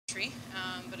country,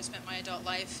 but I spent my adult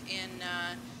life in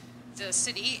the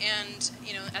city, and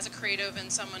as a creative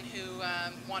and someone who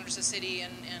wanders the city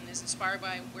and is inspired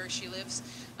by where she lives,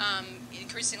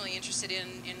 increasingly interested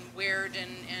in weird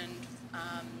and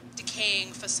decaying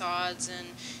facades and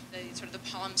the sort of the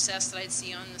palimpsest that I'd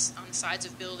see on the sides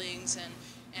of buildings,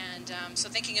 and so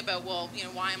thinking about, well,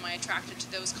 why am I attracted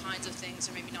to those kinds of things,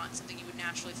 or maybe not something you would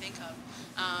naturally think of,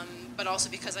 but also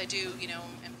because I do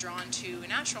am drawn to a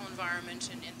natural environment,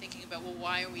 and thinking about, well,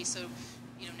 why are we so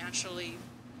naturally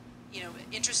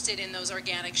interested in those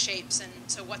organic shapes, and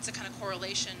so what's the kind of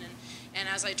correlation, and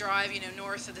as I drive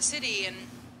north of the city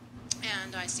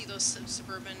and I see those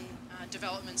suburban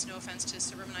developments, no offense to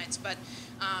suburbanites, but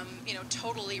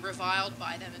totally reviled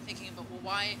by them, and thinking about, well,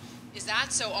 why is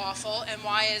that so awful, and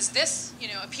why is this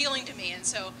appealing to me? And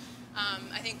so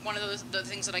I think one of the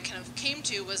things that I kind of came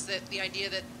to was that the idea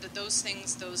that those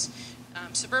things, those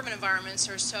suburban environments,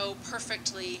 are so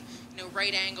perfectly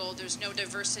right angled. There's no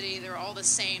diversity. They're all the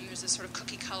same. There's this sort of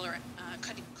cookie cutter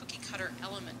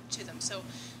element to them. So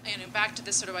back to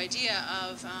this sort of idea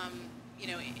of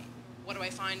what do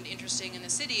I find interesting in the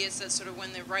city is that sort of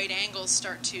when the right angles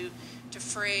start to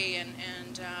fray,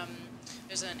 and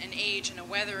there's an age and a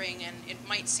weathering, and it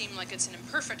might seem like it's an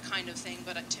imperfect kind of thing,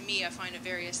 but to me I find it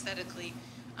very aesthetically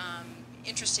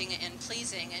interesting and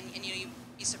pleasing, and you'd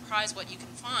be surprised what you can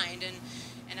find,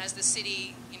 and as the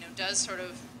city does sort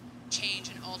of change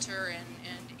and alter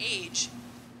and age,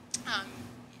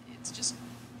 it's just,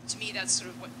 to me, that's sort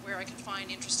of where I can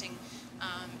find interesting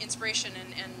inspiration.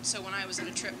 And so when I was on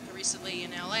a trip recently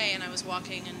in LA, and I was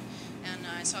walking, and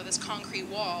I saw this concrete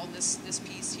wall, this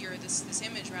piece here, this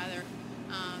image rather,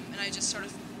 and I just sort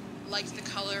of liked the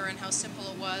color and how simple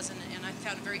it was, and I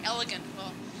found it very elegant.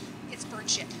 Well, it's bird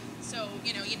shit, so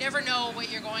you never know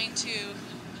what you're going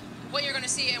to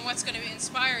see and what's going to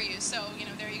inspire you. So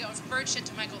there you go, from bird shit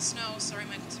to Michael Snow. Sorry,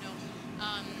 Michael Snow.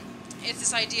 It's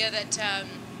this idea that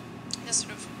this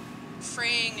sort of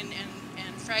fraying and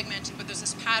fragmented, but there's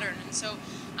this pattern, and so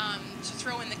to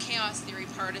throw in the chaos theory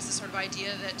part is the sort of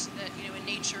idea that in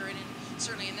nature, and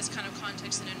certainly in this kind of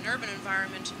context in an urban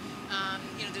environment,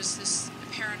 there's this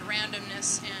apparent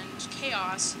randomness and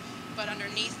chaos, but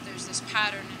underneath there's this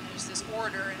pattern and there's this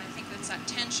order, and I think that's that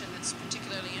tension that's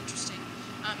particularly interesting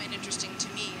and interesting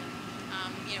to me.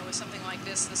 And with something like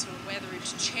this sort of weathered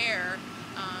chair,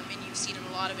 and you've seen in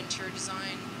a lot of interior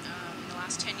design in the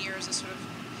last 10 years, a sort of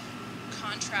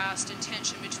contrast and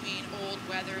tension between old,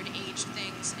 weathered, aged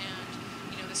things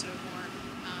and the sort of more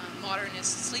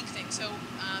modernist, sleek thing. So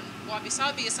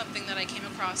wabi-sabi is something that I came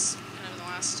across kind of in the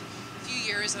last few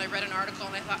years, and I read an article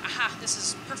and I thought, aha, this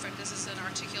is perfect. This is an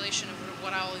articulation of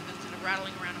what I'll even kind of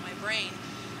rattling around in my brain.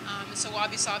 So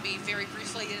wabi-sabi, very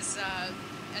briefly, is,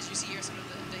 as you see here, sort of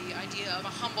the idea of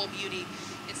a humble beauty.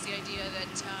 It's the idea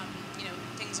that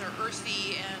things are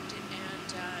earthy and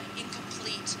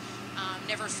incomplete,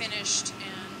 never finished,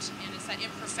 and it's that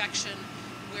imperfection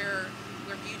where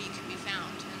beauty can be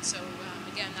found. And so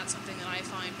again, that's something that I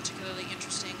find particularly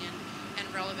interesting and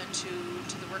relevant to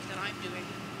the work that I'm doing.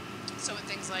 So in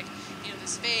things like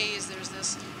this vase, there's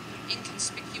this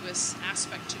inconspicuous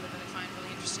aspect to it that I find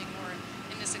really interesting. Or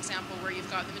in this example, where you've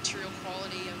got the material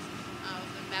quality of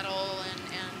the metal and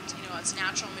its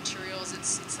natural materials.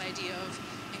 It's the idea of,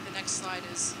 I think the next slide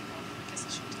is, well, I guess I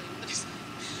should tell you what the next slide.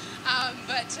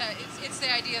 But it's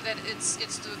the idea that it's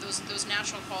those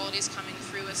natural qualities coming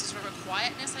through as sort of a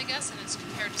quietness, I guess, and it's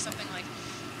compared to something like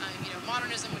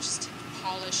modernism, which is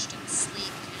polished and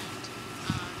sleek, and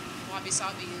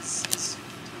wabi-sabi is sort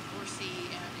of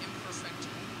earthy and imperfect.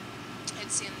 And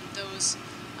it's in those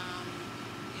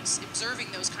observing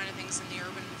those kind of things in the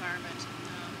urban environment,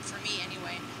 for me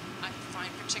anyway, I find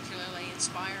particularly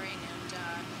inspiring. And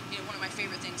one of my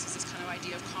favorite things is this kind of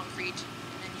idea of concrete,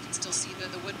 and then you can still see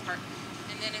the wood part.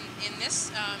 And then in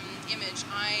this image,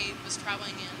 I was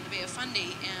traveling in the Bay of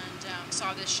Fundy and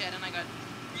saw this shed, and I got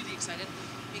really excited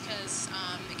because,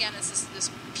 again, it's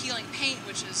this peeling paint,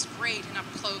 which is great, and up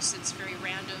close it's very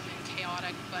random and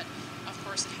chaotic, but of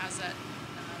course it has that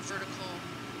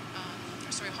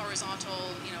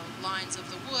horizontal, lines of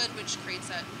the wood, which creates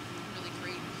that really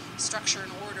great structure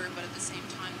and order, but at the same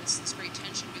time this great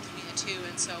tension between the two.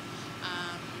 And so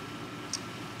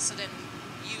then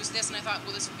use this, and I thought,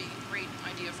 well, this would be a great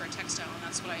idea for a textile, and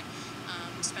that's what I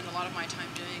spend a lot of my time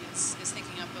doing, is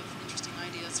thinking up of interesting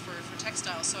ideas for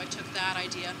textiles. So I took that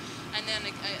idea, and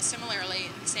then similarly,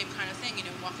 the same kind of thing,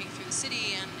 walking through the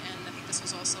city, and I think this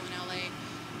was also in LA,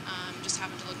 just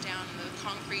happened to look down, and the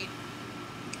concrete,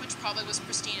 which probably was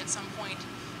pristine at some point,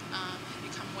 had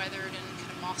become weathered and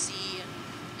kind of mossy, and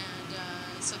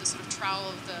so the sort of trowel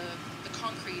of the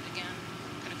concrete, again,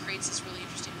 kind of creates this really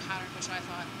interesting pattern which I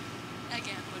thought,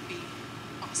 again, would be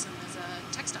awesome as a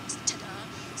textiles. Ta-da!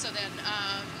 So then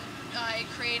I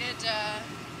created,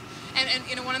 and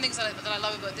you know, one of the things that I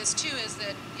love about this too is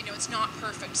that, you know, it's not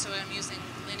perfect. So I'm using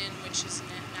linen, which is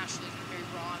naturally very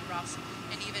raw and rough,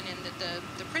 and even in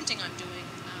the printing I'm doing,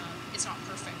 it's not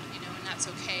perfect, you know, and that's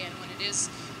okay. And when it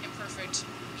is imperfect,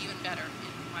 even better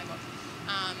in my book.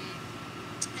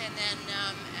 And then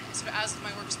sort of as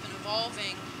my work's been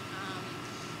evolving,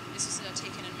 this was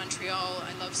taken in Montreal.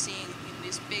 I love seeing, you know,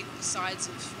 these big sides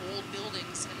of old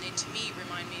buildings, and they, to me,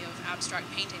 remind me of abstract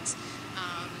paintings.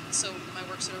 So my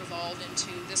work sort of evolved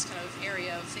into this kind of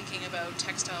area of thinking about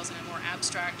textiles in a more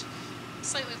abstract,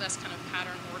 slightly less kind of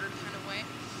pattern ordered kind of way.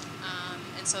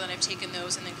 And so then I've taken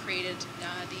those and then created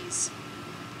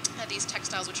these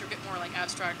textiles, which are a bit more like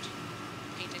abstract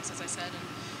paintings, as I said,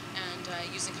 and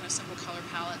using kind of simple color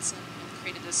palettes, and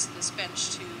created this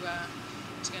bench to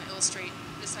kind of illustrate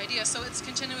this idea. So it's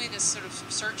continually this sort of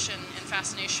search and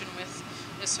fascination with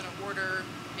this sort of order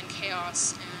and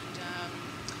chaos. And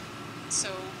so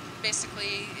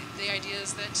basically the idea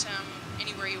is that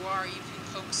anywhere you are, you can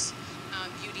coax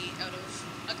beauty out of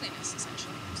ugliness,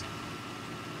 essentially.